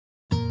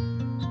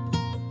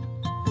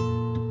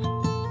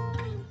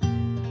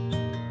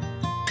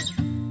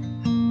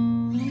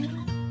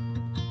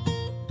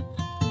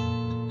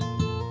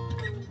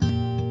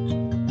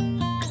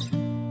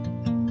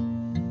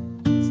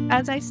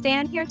As I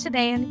stand here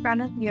today in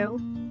front of you,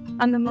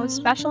 on the most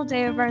special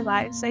day of our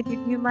lives, I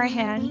give you my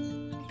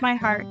hand, my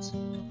heart,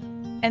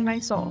 and my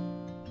soul.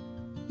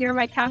 You're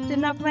my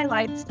captain of my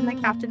lights and the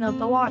captain of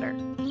the water.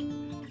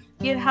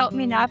 You help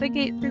me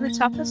navigate through the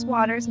toughest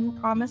waters and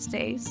the calmest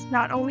days.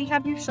 Not only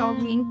have you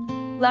shown me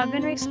love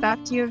and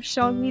respect, you have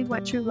shown me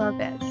what true love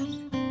is.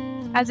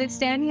 As I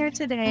stand here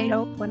today,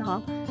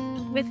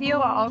 with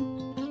you all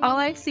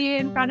I see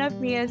in front of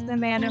me is the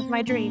man of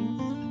my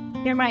dreams.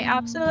 You're my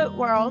absolute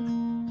world,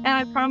 and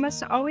I promise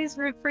to always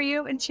root for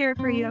you and cheer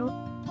for you,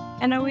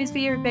 and always be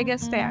your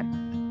biggest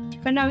fan.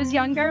 When I was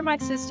younger, my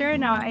sister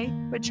and I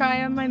would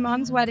try on my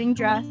mom's wedding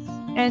dress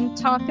and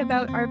talk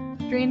about our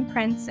dream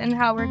prince and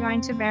how we're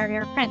going to marry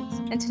our prince.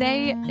 And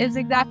today is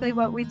exactly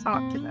what we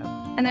talked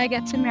about, and I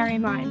get to marry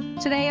mine.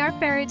 Today our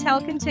fairy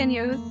tale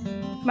continues.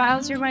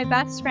 Myles, you're my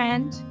best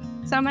friend,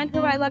 someone who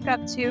I look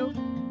up to,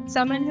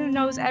 someone who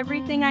knows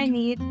everything I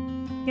need.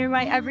 You're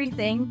my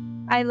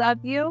everything. I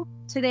love you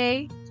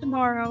today,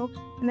 tomorrow,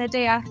 and the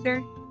day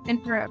after,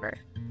 and forever.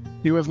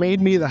 You have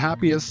made me the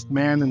happiest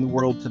man in the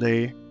world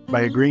today by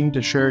agreeing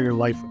to share your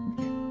life with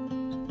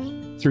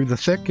me. Through the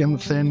thick and the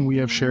thin we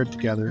have shared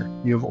together,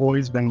 you have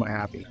always been my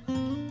happiness.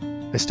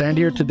 I stand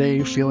here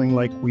today feeling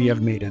like we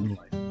have made it in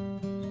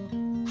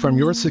life. From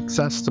your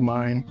success to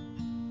mine,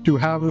 to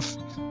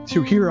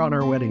here on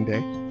our wedding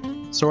day.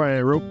 Sorry,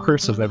 I wrote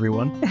cursive,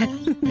 everyone.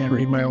 Can't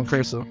read my own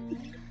cursive.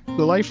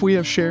 The life we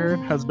have shared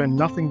has been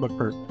nothing but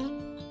perfect.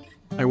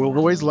 I will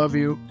always love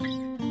you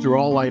through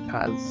all life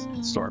has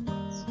in store for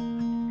us.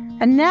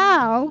 And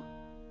now,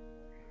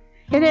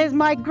 it is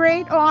my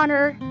great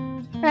honor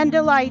and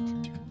delight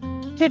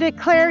to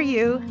declare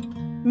you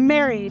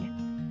married.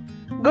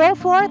 Go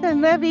forth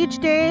and live each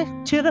day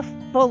to the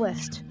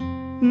fullest.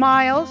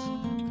 Myles,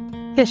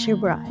 kiss your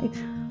bride.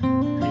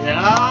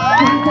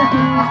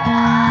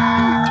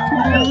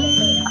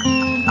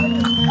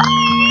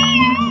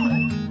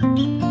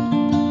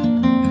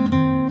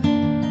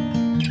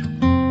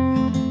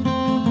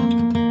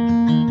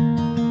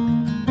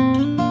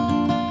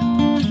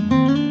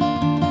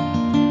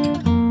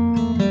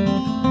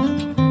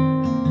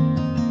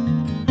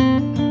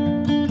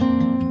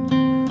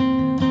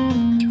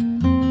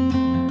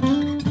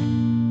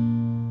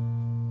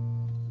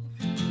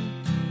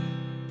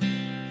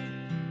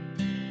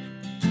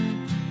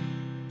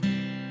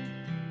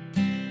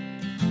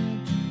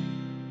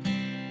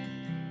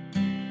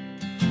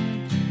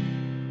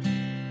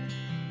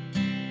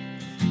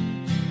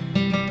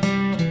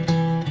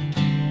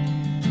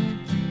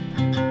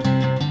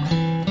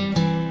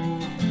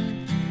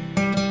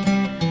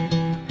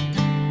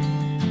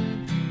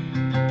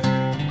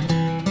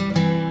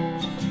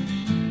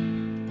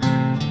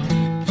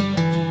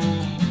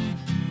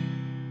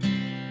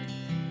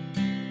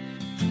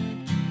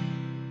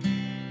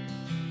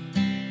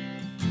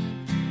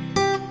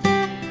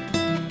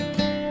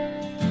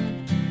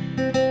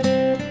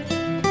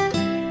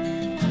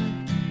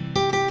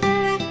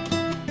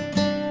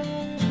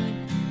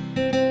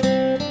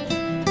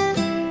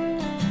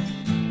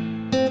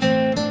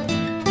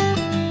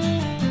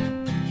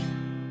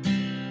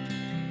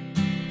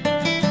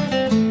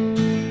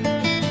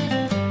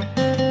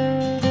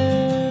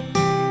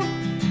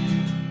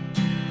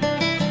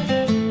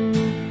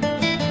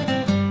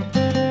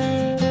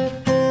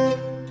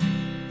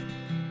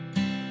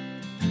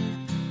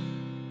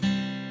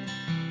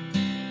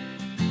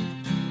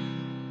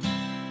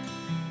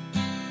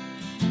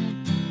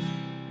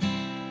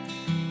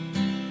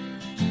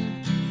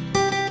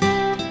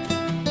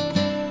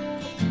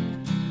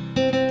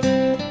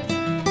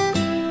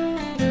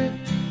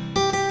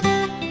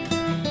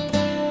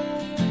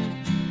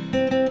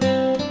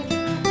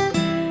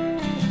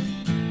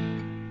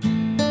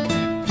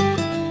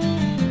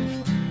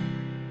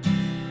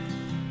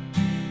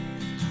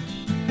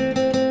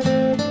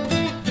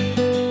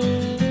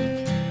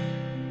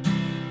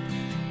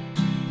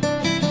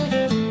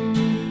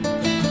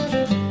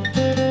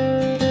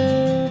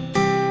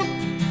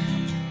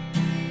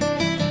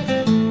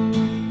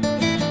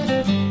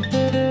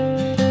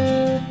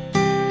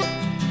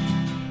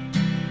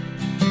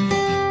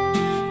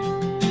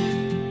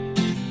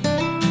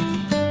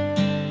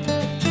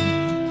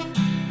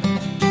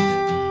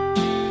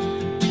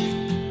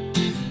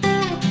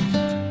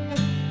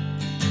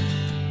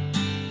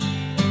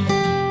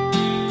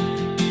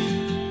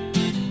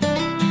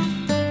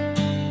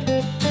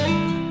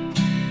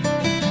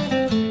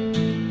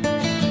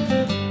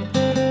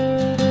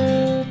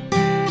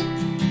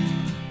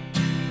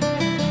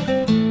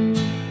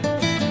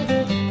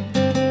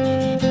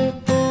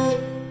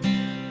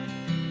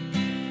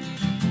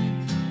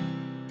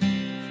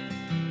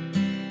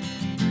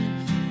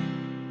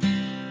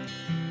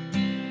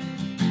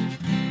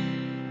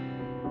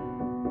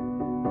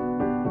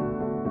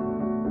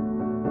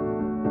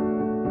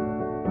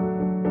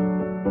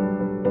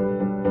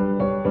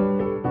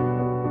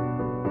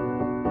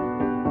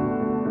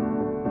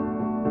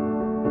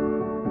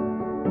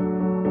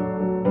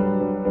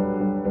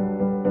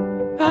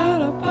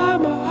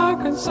 Alabama,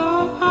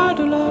 Arkansas, I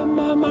do love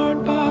my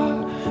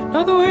marba.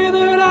 not the way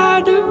that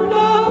I do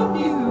love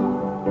you.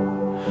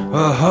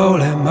 Well,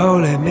 holy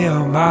moly, me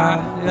oh my,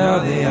 you're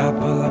the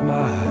apple of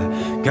my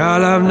eye.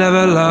 God, I've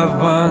never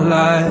loved one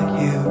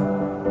like you.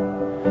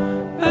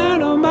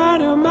 And oh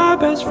my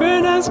best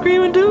friend, I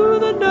scream into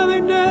the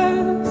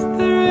nothingness.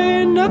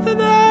 There ain't nothing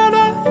that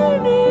I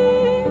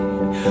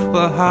need.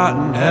 Well, hot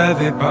and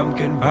heavy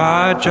pumpkin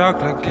pie,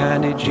 chocolate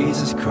candy,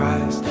 Jesus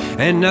Christ,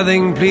 ain't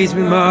nothing pleased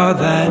me more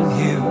than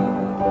you.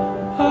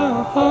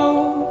 Oh,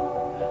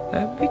 oh,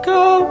 let me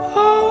come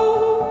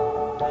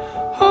home.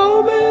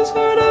 Home is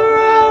wherever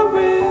I'm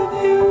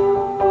with you.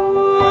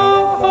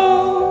 Oh,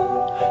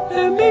 oh,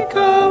 let me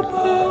come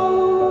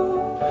home.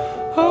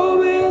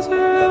 Home is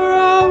wherever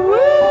I'm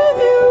with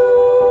you.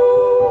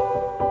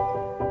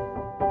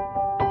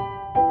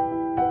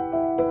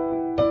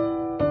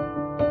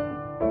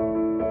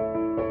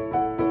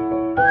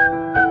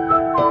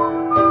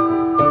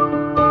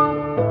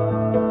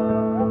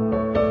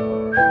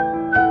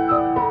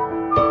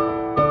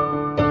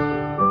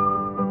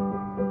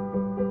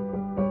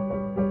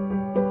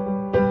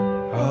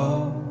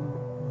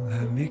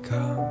 Let me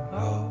come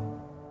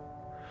home.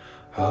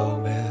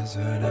 Home is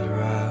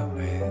whenever I'm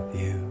with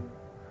you.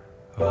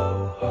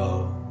 Oh,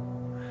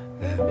 home,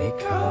 let me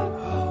come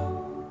home.